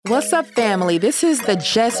What's up, family? This is the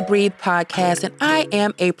Just Breathe podcast, and I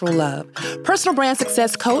am April Love, personal brand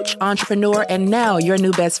success coach, entrepreneur, and now your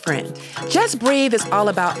new best friend. Just Breathe is all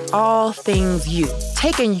about all things you,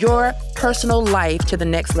 taking your personal life to the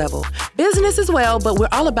next level. Business as well, but we're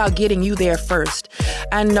all about getting you there first.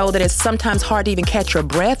 I know that it's sometimes hard to even catch your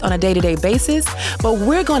breath on a day-to-day basis, but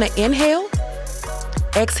we're going to inhale,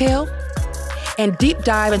 exhale, and deep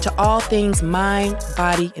dive into all things mind,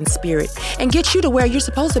 body, and spirit, and get you to where you're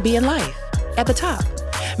supposed to be in life, at the top.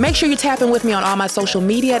 Make sure you tap in with me on all my social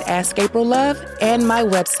media at Ask April Love and my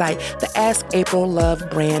website, the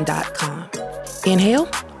AskAprilLoveBrand.com. Inhale,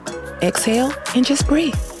 exhale, and just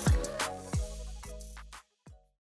breathe.